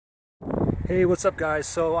Hey, what's up guys?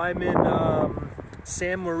 So I'm in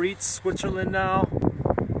Moritiz, Switzerland now.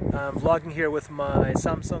 I'm vlogging here with my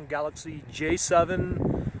Samsung Galaxy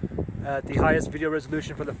J7 at the highest video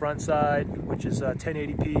resolution for the front side, which is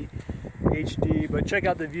 1080p HD. But check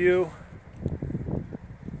out the view.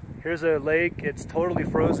 Here's a lake. It's totally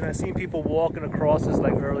frozen. I've seen people walking across this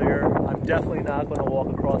like earlier. I'm definitely not going to walk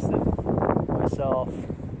across it myself.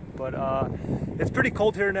 But it's pretty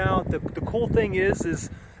cold here now. The cool thing is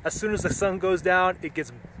as soon as the sun goes down, it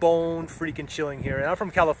gets bone freaking chilling here. And I'm from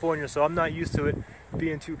California, so I'm not used to it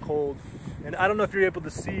being too cold. And I don't know if you're able to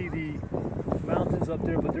see the mountains up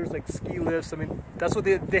there, but there's like ski lifts. I mean, that's what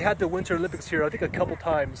they had the Winter Olympics here, I think a couple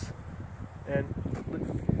times. And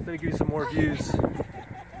let me give you some more views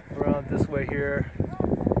around this way here.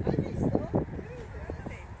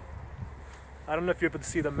 I don't know if you're able to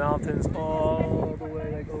see the mountains all the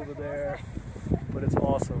way like over there, but it's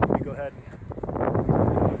awesome. Let me go ahead and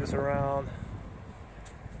move this around.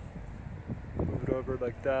 Move it over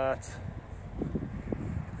like that.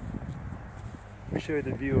 Let me show you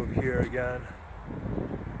the view of here again.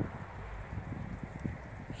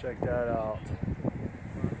 Check that out.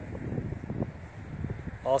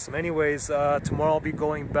 Awesome. Anyways, tomorrow I'll be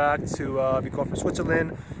going back to, I'll be going from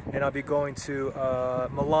Switzerland, and I'll be going to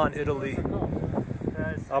Milan, Italy.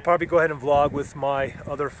 I'll probably go ahead and vlog with my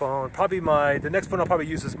other phone. The next phone I'll probably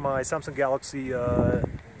use is my Samsung Galaxy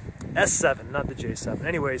S7, not the J7.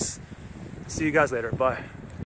 Anyways, see you guys later. Bye.